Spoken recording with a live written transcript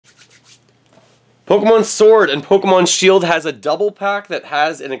Pokemon Sword and Pokemon Shield has a double pack that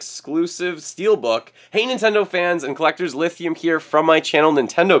has an exclusive steelbook. Hey Nintendo fans and collectors, Lithium here from my channel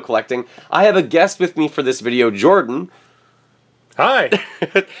Nintendo Collecting. I have a guest with me for this video, Jordan. Hi!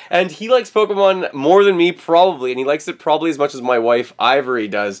 And he likes Pokemon more than me, probably, and he likes it probably as much as my wife, Ivory,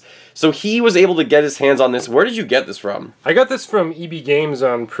 does. So he was able to get his hands on this. Where did you get this from? I got this from EB Games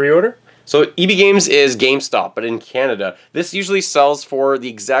on pre-order. So EB Games is GameStop, but in Canada, this usually sells for the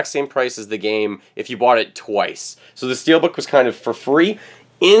exact same price as the game if you bought it twice. So the steelbook was kind of for free.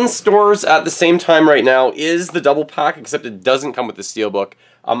 In stores at the same time right now is the double pack, except it doesn't come with the steelbook.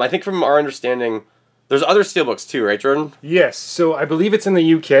 I think from our understanding, there's other steelbooks too, right, Jordan? Yes, so I believe it's in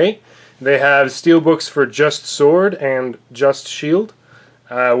the UK. They have steelbooks for just Sword and just Shield,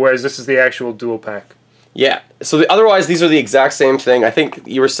 whereas this is the actual dual pack. Yeah, so otherwise these are the exact same thing. I think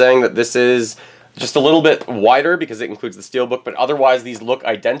you were saying that this is just a little bit wider because it includes the steelbook, but otherwise these look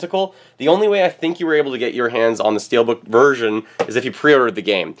identical. The only way I think you were able to get your hands on the steelbook version is if you pre-ordered the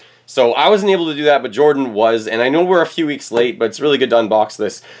game. So I wasn't able to do that, but Jordan was, and I know we're a few weeks late, but it's really good to unbox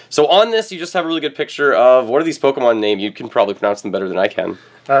this. So on this, you just have a really good picture of, what are these Pokemon named? You can probably pronounce them better than I can.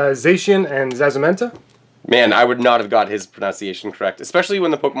 Zacian and Zazamenta. Man, I would not have got his pronunciation correct, especially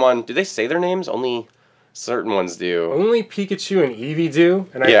when the Pokemon, do they say their names? Only certain ones do. Only Pikachu and Eevee do,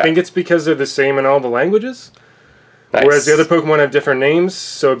 and I Yeah. think it's because they're the same in all the languages. Nice. Whereas the other Pokemon have different names,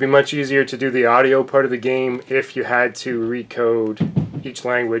 so it'd be much easier to do the audio part of the game if you had to recode each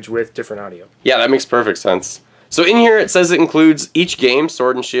language with different audio. Yeah, that makes perfect sense. So in here it says it includes each game,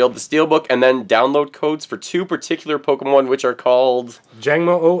 Sword and Shield, the Steelbook, and then download codes for two particular Pokemon which are called...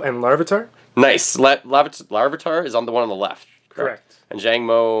 Jangmo-o and Larvitar? Nice. Larvitar is on the one on the left. Correct. And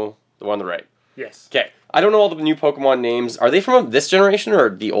Jangmo, the one on the right. Yes. Okay. I don't know all the new Pokemon names. Are they from this generation or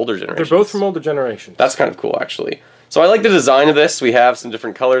the older generation? They're both from older generations. That's kind of cool, actually. So I like the design of this. We have some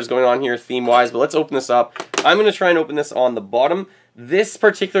different colors going on here theme-wise, but let's open this up. I'm going to try and open this on the bottom. This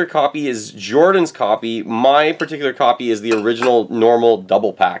particular copy is Jordan's copy. My particular copy is the original normal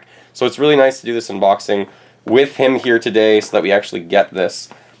double pack. So it's really nice to do this unboxing with him here today so that we actually get this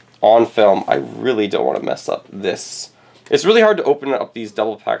on film. I really don't want to mess up this. It's really hard to open up these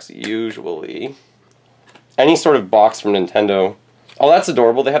double packs usually. Any sort of box from Nintendo. Oh, that's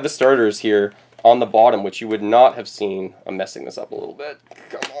adorable. They have the starters here on the bottom, which you would not have seen. I'm messing this up a little bit.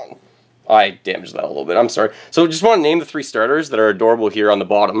 Come on. I damaged that a little bit. I'm sorry. So just want to name the three starters that are adorable here on the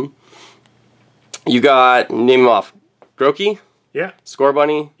bottom. You got, name them off, Grookey, Yeah.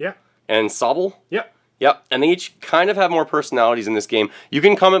 Scorbunny, Yeah. and Sobble. Yep. Yep, and they each kind of have more personalities in this game. You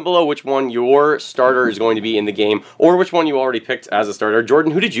can comment below which one your starter is going to be in the game, or which one you already picked as a starter.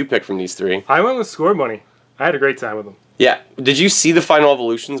 Jordan, who did you pick from these three? I went with Scorbunny. I had a great time with them. Yeah. Did you see the final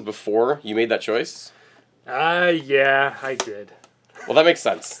evolutions before you made that choice? Yeah, I did. Well, that makes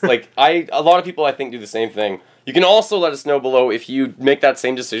sense. Like, a lot of people, I think, do the same thing. You can also let us know below if you make that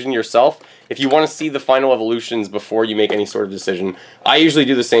same decision yourself. If you want to see the final evolutions before you make any sort of decision, I usually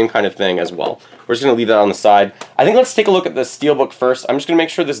do the same kind of thing as well. We're just going to leave that on the side. I think let's take a look at the steelbook first. I'm just going to make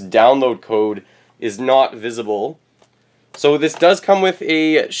sure this download code is not visible. So this does come with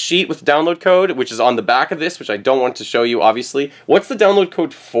a sheet with download code, which is on the back of this, which I don't want to show you, obviously. What's the download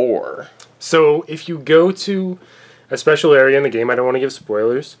code for? So if you go to a special area in the game, I don't want to give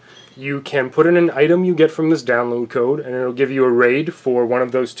spoilers, you can put in an item you get from this download code, and it'll give you a raid for one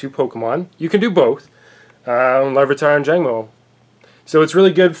of those two Pokemon. You can do both, Larvitar and Jangmo. So it's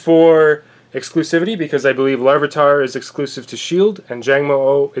really good for exclusivity, because I believe Larvitar is exclusive to Shield, and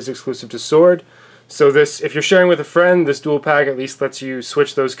Jangmo is exclusive to Sword. So this, if you're sharing with a friend, this dual pack at least lets you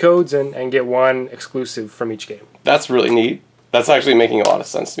switch those codes and get one exclusive from each game. That's really neat. That's actually making a lot of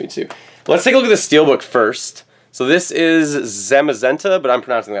sense to me, too. Let's take a look at the steelbook first. So this is Zamazenta, but I'm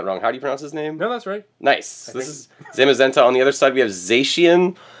pronouncing that wrong. How do you pronounce his name? No, that's right. Nice. So this is Zamazenta. On the other side, we have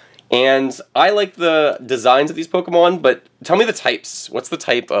Zacian. And I like the designs of these Pokemon, but tell me the types. What's the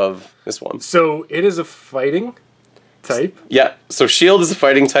type of this one? So it is a fighting type. Yeah, so Shield is a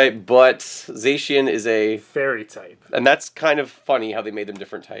fighting type, but Zacian is a... fairy type. And that's kind of funny how they made them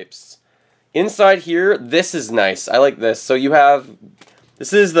different types. Inside here, this is nice. I like this. So you have...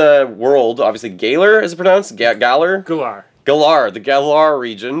 This is the world, obviously. Galar, is it pronounced? Galar? Galar. Galar, the Galar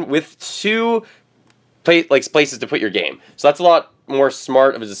region, with two places to put your game. So that's a lot more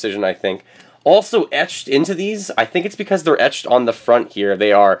smart of a decision, I think. Also etched into these, I think it's because they're etched on the front here.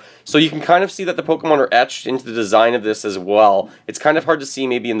 They are. So you can kind of see that the Pokemon are etched into the design of this as well. It's kind of hard to see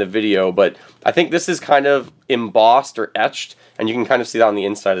maybe in the video, but I think this is kind of embossed or etched, and you can kind of see that on the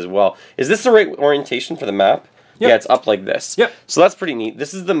inside as well. Is this the right orientation for the map? Yep. Yeah, it's up like this. Yep. So that's pretty neat.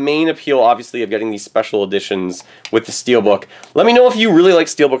 This is the main appeal, obviously, of getting these special editions with the Steelbook. Let me know if you really like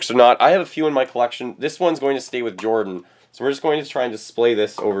Steelbooks or not. I have a few in my collection. This one's going to stay with Jordan. So we're just going to try and display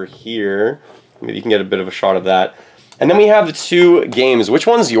this over here. Maybe you can get a bit of a shot of that. And then we have the 2 games. Which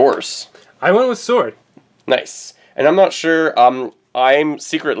one's yours? I went with Sword. Nice. And I'm not sure, I'm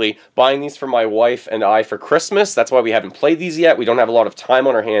secretly buying these for my wife and I for Christmas. That's why we haven't played these yet. We don't have a lot of time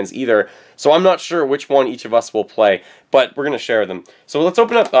on our hands either. So I'm not sure which one each of us will play, but we're going to share them. So let's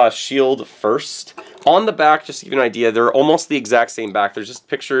open up Shield first. On the back, just to give you an idea, they're almost the exact same back. There's just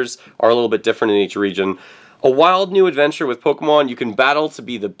pictures are a little bit different in each region. A wild new adventure with Pokemon. You can battle to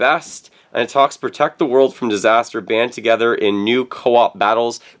be the best. And it talks protect the world from disaster, band together in new co-op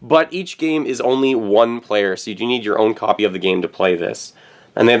battles, but each game is only 1 player, so you do need your own copy of the game to play this.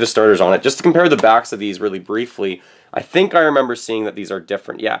 And they have the starters on it. Just to compare the backs of these really briefly, I think I remember seeing that these are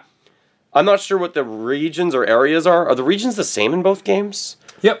different. Yeah. I'm not sure what the regions or areas are. Are the regions the same in both games?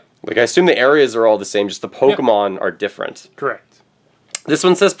 Yep. Like, I assume the areas are all the same, just the Pokemon are different. Correct. This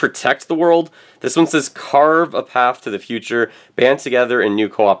one says protect the world. This one says carve a path to the future, band together in new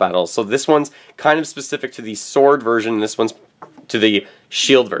co-op battles. So this one's kind of specific to the Sword version, and this one's to the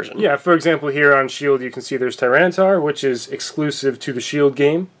Shield version. Yeah, for example, here on Shield you can see there's Tyranitar, which is exclusive to the Shield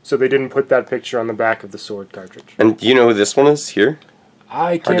game, so they didn't put that picture on the back of the Sword cartridge. And do you know who this one is here?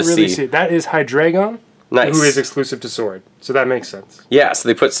 I can't really see. That is Hydreigon, Nice. who is exclusive to Sword, so that makes sense. Yeah, so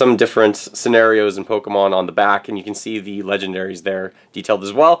they put some different scenarios and Pokemon on the back, and you can see the legendaries there detailed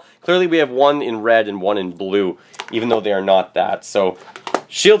as well. Clearly we have one in red and one in blue, even though they are not that. So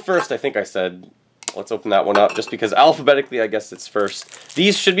Shield first, I think I said. Let's open that one up, just because alphabetically I guess it's first.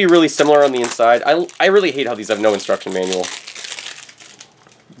 These should be really similar on the inside. I really hate how these have no instruction manual.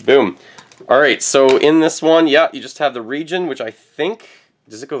 Boom. Alright, so in this one, yeah, you just have the region, which I think...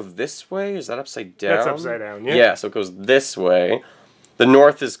 Does it go this way? Is that upside down? That's upside down, yeah. Yeah, so it goes this way. The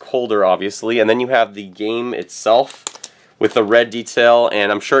north is colder, obviously, and then you have the game itself with the red detail,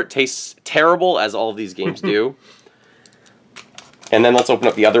 and I'm sure it tastes terrible, as all of these games do. And then let's open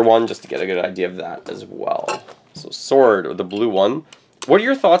up the other one, just to get a good idea of that as well. So Sword, or the blue one. What are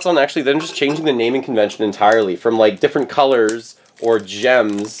your thoughts on actually them just changing the naming convention entirely, from like different colors or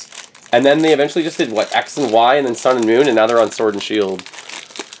gems, and then they eventually just did, what, X and Y, and then Sun and Moon, and now they're on Sword and Shield.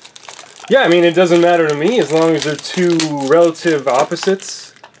 Yeah, I mean, it doesn't matter to me as long as they're 2 relative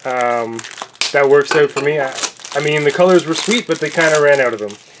opposites. That works out for me. I mean, the colors were sweet, but they kind of ran out of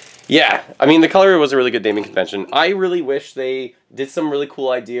them. Yeah, I mean, the color was a really good naming convention. I really wish they did some really cool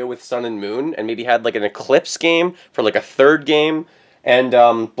idea with Sun and Moon, and maybe had like an Eclipse game for like a 3rd game, and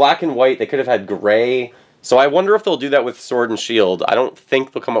Black and White, they could have had Gray. So I wonder if they'll do that with Sword and Shield. I don't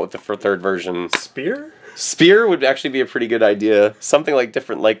think they'll come out with the 3rd version. Spear? Spear would actually be a pretty good idea. Something like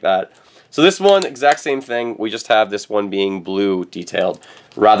different like that. So this one, exact same thing. We just have this one being blue detailed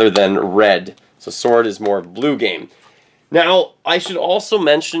rather than red. So Sword is more blue game. Now, I should also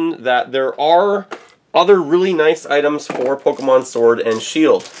mention that there are other really nice items for Pokemon Sword and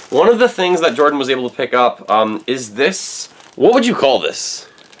Shield. One of the things that Jordan was able to pick up is this. What would you call this?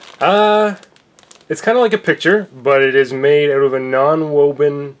 It's kind of like a picture, but it is made out of a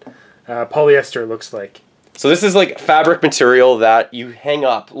non-woven polyester, it looks like. So this is like fabric material that you hang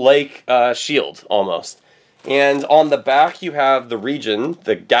up like a shield almost. And on the back you have the region,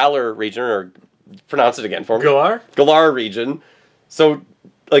 the Galar region, or pronounce it again for me. Galar? Galar region. So,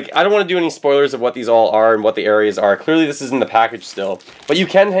 like, I don't want to do any spoilers of what these all are and what the areas are. Clearly this is in the package still. But you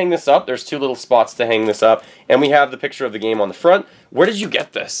can hang this up. There's 2 little spots to hang this up. And we have the picture of the game on the front. Where did you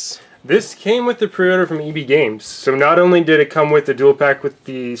get this? This came with the pre-order from EB Games. So not only did it come with the dual pack with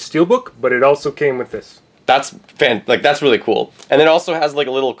the Steelbook, but it also came with this. That's that's really cool. And it also has like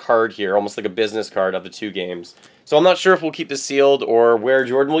a little card here, almost like a business card of the 2 games. So I'm not sure if we'll keep this sealed or where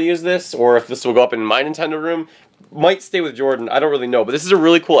Jordan will use this, or if this will go up in my Nintendo room. Might stay with Jordan, I don't really know. But this is a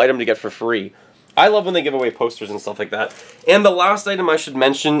really cool item to get for free. I love when they give away posters and stuff like that. And the last item I should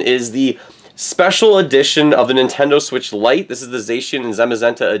mention is the special edition of the Nintendo Switch Lite. This is the Zacian and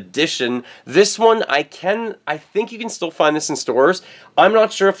Zamazenta edition. This one, I think you can still find this in stores. I'm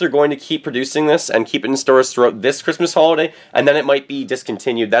not sure if they're going to keep producing this and keep it in stores throughout this Christmas holiday, and then it might be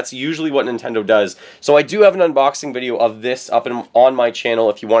discontinued. That's usually what Nintendo does. So I do have an unboxing video of this up on my channel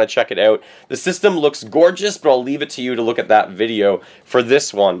if you want to check it out. The system looks gorgeous, but I'll leave it to you to look at that video for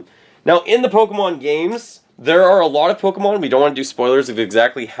this one. Now, in the Pokemon games, there are a lot of Pokemon. We don't want to do spoilers of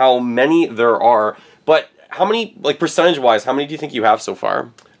exactly how many there are, but how many, like percentage-wise, how many do you think you have so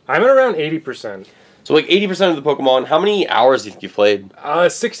far? I'm at around 80%. So like 80% of the Pokemon, how many hours do you think you've played?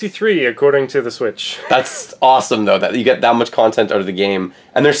 63 according to the Switch. That's awesome though, that you get that much content out of the game.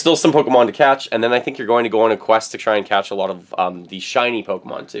 And there's still some Pokemon to catch, and then I think you're going to go on a quest to try and catch a lot of the shiny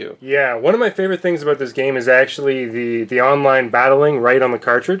Pokemon too. Yeah, one of my favorite things about this game is actually the online battling right on the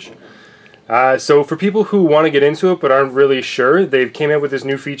cartridge. So for people who want to get into it but aren't really sure, they've came out with this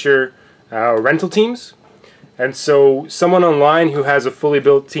new feature, rental teams. And so someone online who has a fully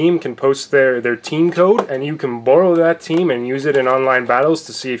built team can post their team code, and you can borrow that team and use it in online battles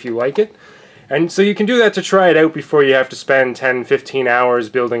to see if you like it. And so you can do that to try it out before you have to spend 10, 15 hours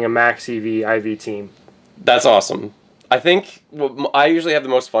building a max EV IV team. That's awesome. I think what I usually have the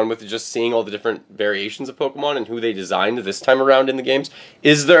most fun with is just seeing all the different variations of Pokemon and who they designed this time around in the games.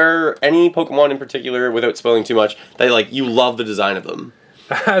 Is there any Pokemon in particular, without spoiling too much, that like you love the design of them?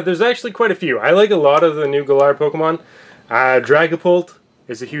 There's actually quite a few. I like a lot of the new Galar Pokemon. Dragapult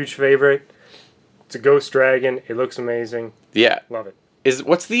is a huge favorite. It's a ghost dragon. It looks amazing. Yeah. Love it.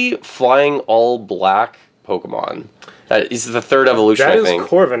 What's the flying all black Pokemon? That is the third evolution, I think. That is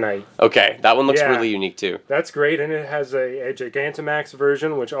Corviknight. Okay, that one looks really unique too. That's great, and it has a Gigantamax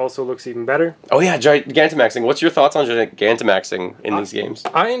version, which also looks even better. Oh yeah, Gigantamaxing. What's your thoughts on Gigantamaxing in these games?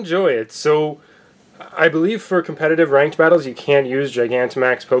 I enjoy it. So I believe for competitive ranked battles, you can't use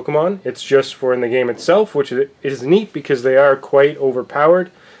Gigantamax Pokemon. It's just for in the game itself, which is neat because they are quite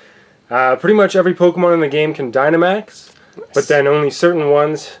overpowered. Pretty much every Pokemon in the game can Dynamax, but then only certain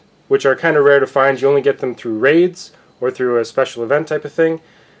ones, which are kind of rare to find, you only get them through raids or through a special event type of thing.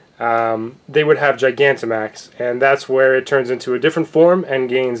 They would have Gigantamax, and that's where it turns into a different form and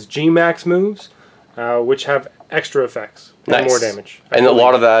gains G-Max moves, which have extra effects and more damage. And a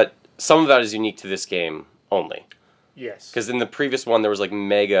lot of that, some of that is unique to this game only. Yes. Because in the previous one, there was like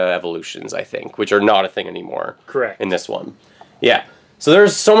Mega Evolutions, I think, which are not a thing anymore. Correct. In this one. Yeah. So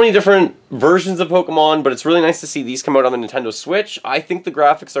there's so many different versions of Pokemon, but it's really nice to see these come out on the Nintendo Switch. I think the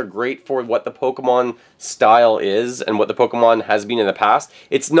graphics are great for what the Pokemon style is and what the Pokemon has been in the past.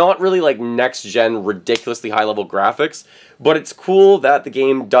 It's not really like next-gen, ridiculously high-level graphics, but it's cool that the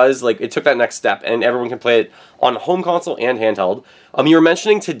game does, like, it took that next step, and everyone can play it on home console and handheld. You were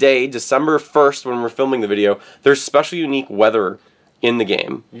mentioning today, December 1st, when we're filming the video, there's special unique weather in the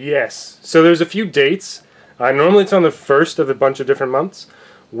game. Yes. So there's a few dates. Normally it's on the 1st of a bunch of different months,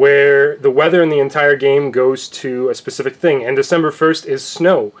 where the weather in the entire game goes to a specific thing, and December 1st is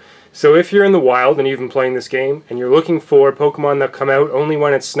snow. So if you're in the wild and you've been playing this game, and you're looking for Pokemon that come out only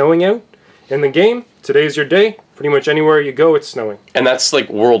when it's snowing out in the game, today's your day. Pretty much anywhere you go, it's snowing. And that's like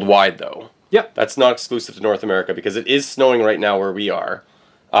worldwide, though. Yep. That's not exclusive to North America, because it is snowing right now where we are.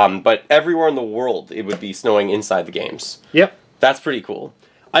 But everywhere in the world, it would be snowing inside the games. Yep. That's pretty cool.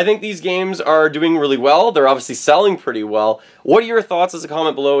 I think these games are doing really well. They're obviously selling pretty well. What are your thoughts as a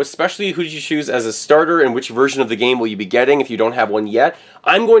comment below, especially who did you choose as a starter and which version of the game will you be getting if you don't have one yet?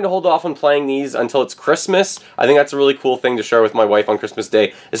 I'm going to hold off on playing these until it's Christmas. I think that's a really cool thing to share with my wife on Christmas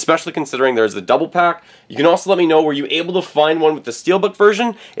Day, especially considering there's the double pack. You can also let me know, were you able to find one with the Steelbook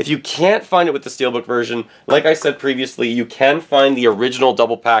version? If you can't find it with the Steelbook version, like I said previously, you can find the original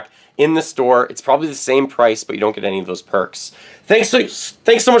double pack in the store. It's probably the same price, but you don't get any of those perks. Thanks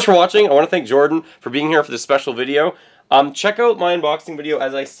so much for watching. I want to thank Jordan for being here for this special video. Check out my unboxing video,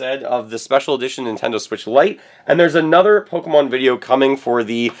 as I said, of the special edition Nintendo Switch Lite. And there's another Pokemon video coming for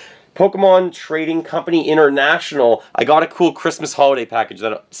the Pokemon Trading Company International. I got a cool Christmas holiday package.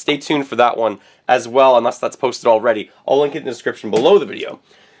 Stay tuned for that one as well, unless that's posted already. I'll link it in the description below the video.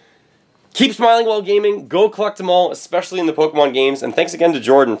 Keep smiling while gaming. Go collect them all, especially in the Pokemon games. And thanks again to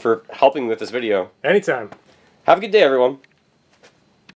Jordan for helping with this video. Anytime. Have a good day, everyone.